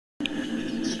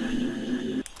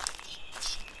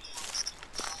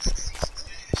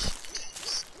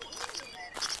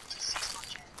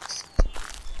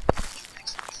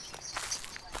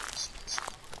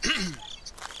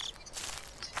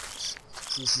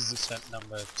is attempt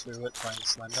number 2 at playing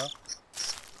Slender.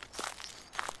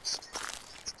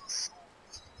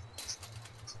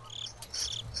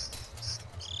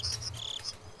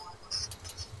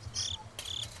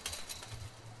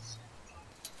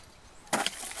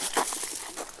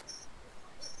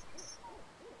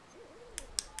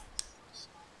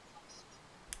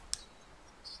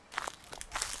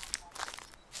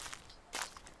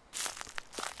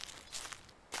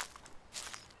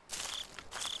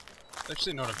 It's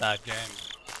actually not a bad game.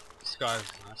 This guy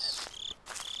is nice.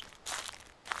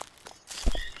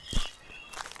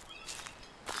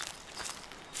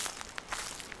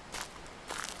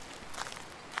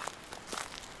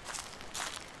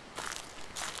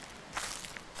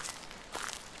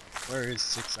 Where is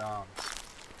Six Arms?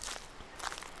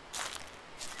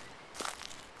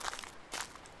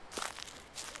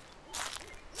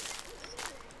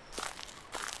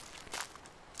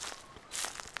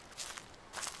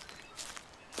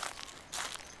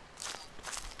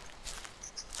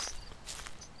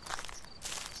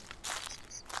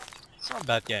 It's not a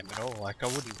bad game at all, like I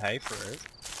wouldn't pay for it,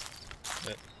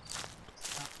 but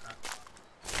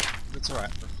it's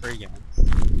alright for a free game.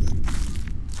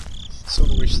 Sort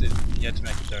of wish that you had to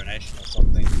make a donation or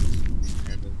something, you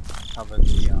know, to cover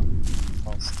the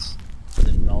costs for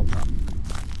the developer.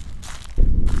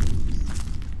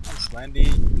 Thanks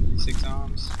Landy, Six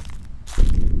Arms.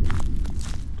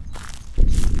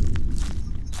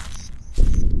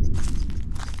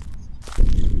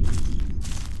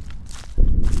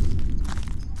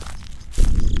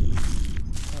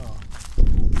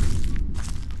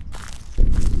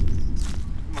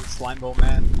 Slimeball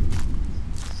man.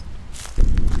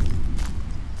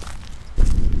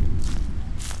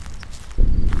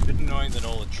 A bit annoying that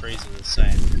all the trees are the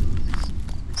same.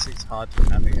 Makes it hard to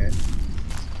navigate.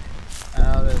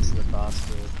 Ah, there's the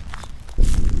bastard.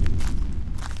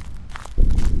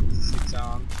 Six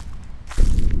Arms.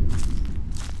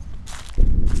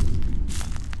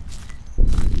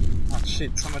 Oh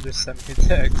shit, someone just sent me a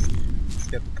text.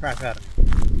 Scared the crap out of me.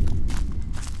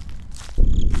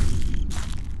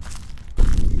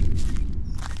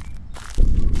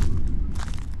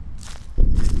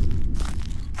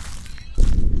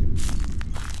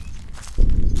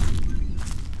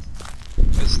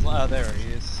 Oh, there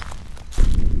he is.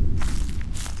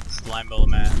 Slimeball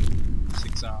man,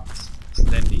 Six Arms,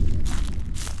 Slendy.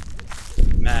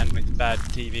 Man with bad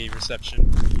TV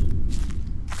reception.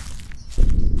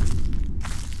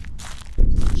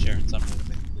 Sharing something with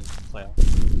the player.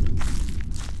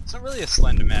 It's not really a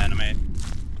slender man, I mean.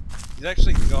 He's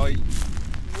actually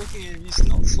looking at him, he's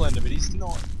not slender, but he's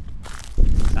not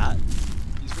fat.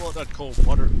 He's what I'd call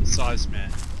moderately sized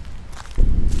man.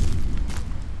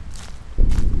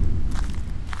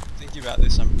 About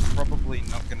this, I'm probably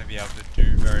not going to be able to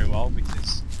do very well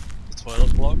because the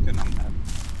toilet block and I'm at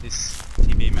this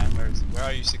TV man. Where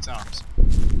are you, Six Arms?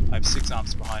 I have Six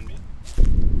Arms behind me.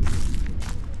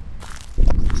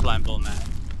 Slimeball man.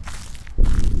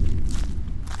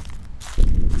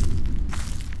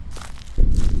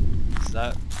 Is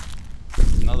that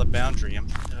another boundary? It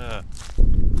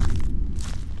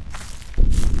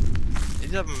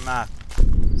doesn't have a map,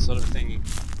 sort of thing.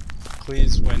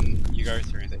 Clears when you go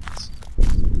through things,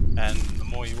 and the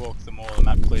more you walk, the more the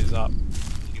map clears up.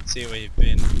 You can see where you've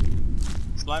been.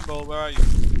 Slimeball, where are you?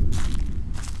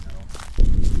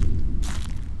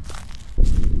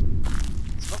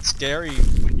 It's not scary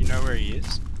when you know where he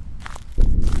is.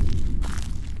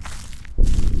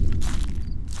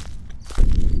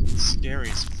 It's scary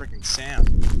as freaking sound.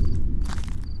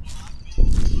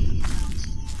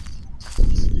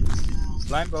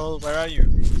 Slimeball, where are you?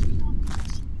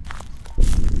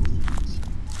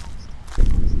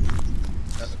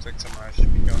 That looks like somewhere I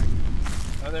should be going.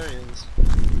 Oh, there he is.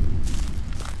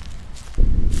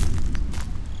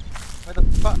 Where the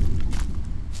fuck?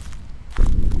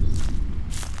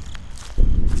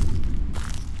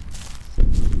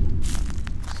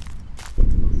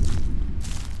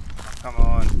 Oh, come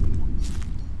on.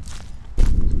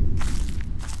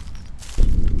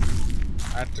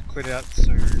 I have to quit out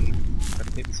soon.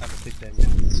 Gotta keep this under 15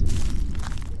 minutes.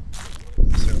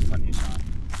 Still got plenty of time.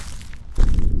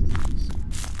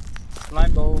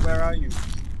 Slimeball, where are you?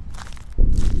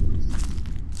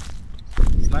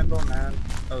 Slimeball man.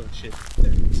 Oh shit,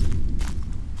 there he is.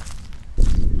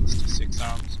 Mr. Six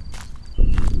Arms.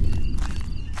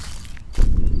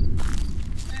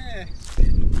 Eh.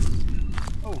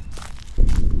 Oh.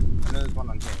 And there's one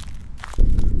on here.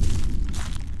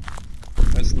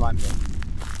 Where's Slimeball?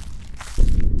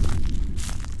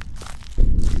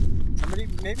 Somebody,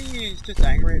 maybe he's just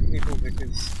angry at people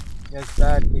because he has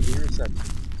bad TV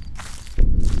reception.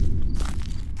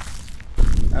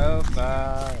 Oh, far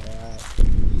out.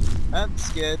 That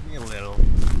scared me a little.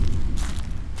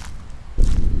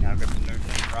 Now I've got to note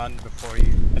and run before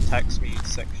he attacks me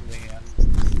sexually and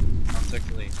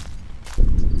non-sexually.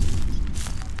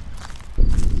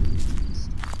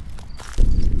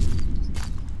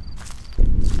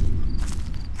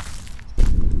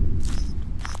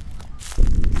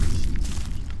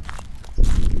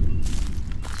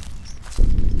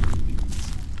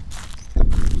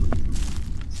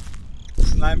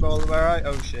 Sniper, where are you?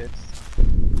 Oh shit.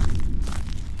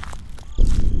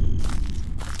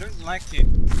 I don't like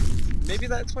him. Maybe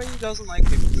that's why he doesn't like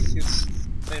people, because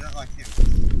they don't like him.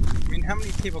 I mean, how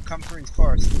many people come through his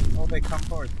forest and all they come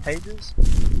for is pages?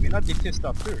 I mean, I'd be pissed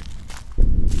off too.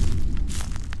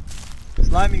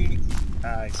 Slimy!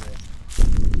 Ah, he's there.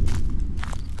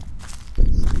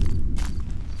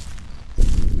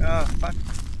 Oh, fuck.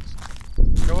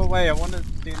 Go away, I want to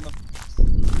be in the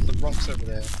rocks over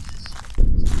there.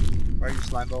 Where are you,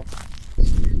 slime ball?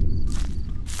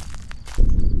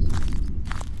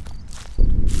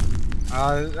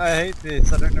 I hate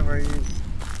this, I don't know where he is.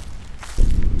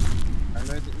 I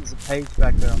know that there's a page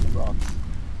back there on the rock.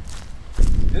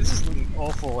 This is an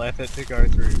awful effort to go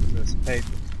through this page.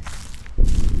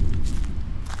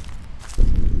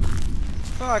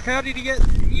 Fuck, how did he get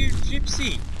you,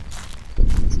 Gypsy?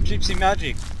 It's Gypsy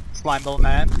magic, slime ball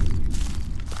man.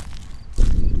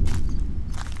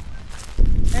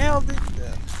 How did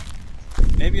that?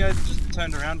 Maybe I just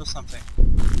turned around or something.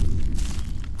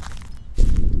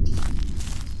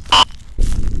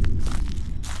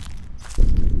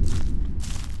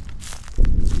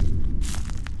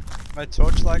 My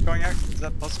torchlight going out? Is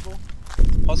that possible?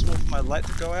 Possible for my light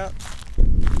to go out?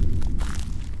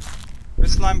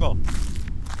 Where's Slimeball?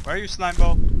 Where are you,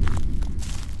 Slimeball?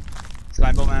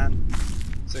 Slimeball man.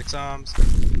 6 arms.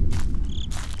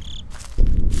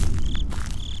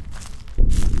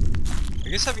 I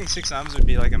guess having 6 arms would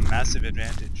be like a massive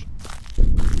advantage.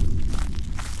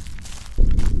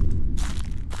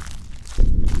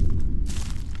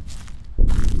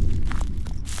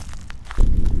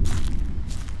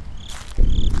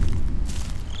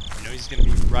 I know he's gonna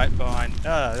be right behind.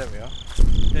 Ah, there we are.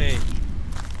 Hey.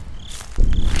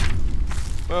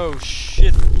 Oh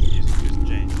shit, the music just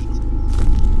changed.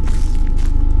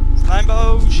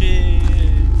 Slimeball shit!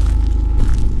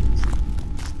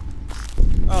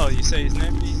 Oh, you say his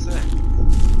name? What do you say?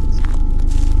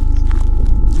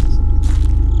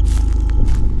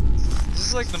 This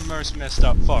is like the most messed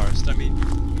up forest. I mean,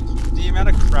 the amount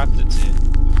of crap that's here.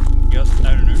 You got,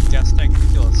 I don't know, gas tank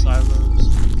killer silos.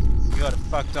 You got a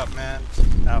fucked up man.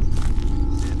 Oh,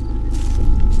 shit.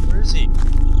 Where is he?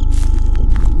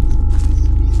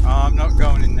 Oh, I'm not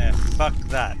going in there. Fuck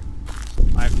that.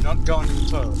 I'm not going in the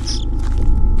toilets.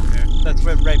 Yeah, that's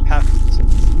where rape happens.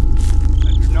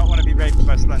 I do not want to be raped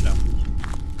by Slender.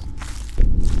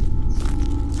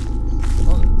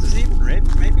 Well, does he even rape?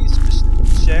 Maybe he's just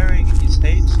sharing his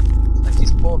hate, like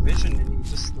his poor vision, and he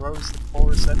just throws the poor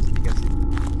reception he gets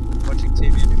watching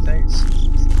TV in your face.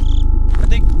 I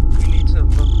think we need to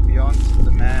look beyond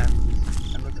the man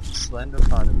and look at the Slender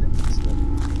part of things.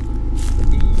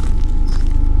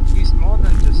 He's more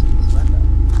than just Slender.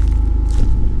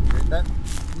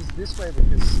 He's this way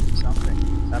because something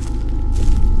happened to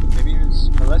him. Maybe he was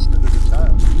molested as a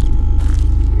child. I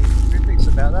mean, who thinks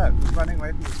about that? He's running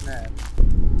away from this man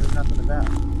there's nothing about.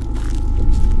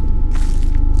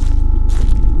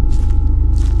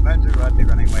 Imagine I'd be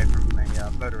running away from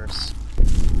a motorist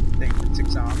thing with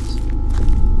 6 arms.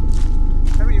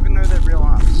 How do we even know they're real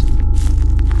arms?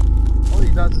 All he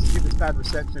does is give us bad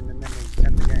reception and then we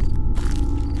end the game.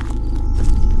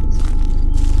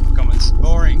 Oh, come on, it's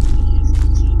boring.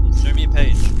 Show me a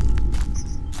page.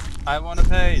 I want a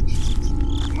page.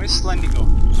 And where's Slendy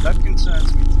gone? That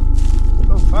concerns me.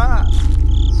 Oh, far!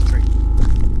 It's a tree.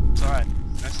 It's alright.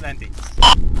 No Slendy.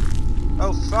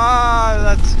 Oh, far!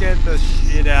 That scared the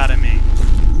shit out of me.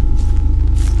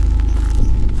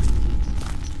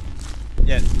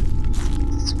 Yeah.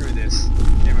 Screw this.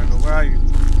 Game over. Where are you?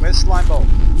 Where's Slimeball?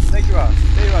 There you are.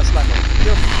 There you are, Slimeball.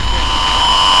 Kill me.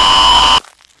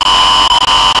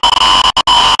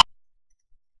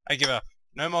 I give up.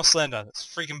 No more Slender. That's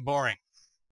freaking boring.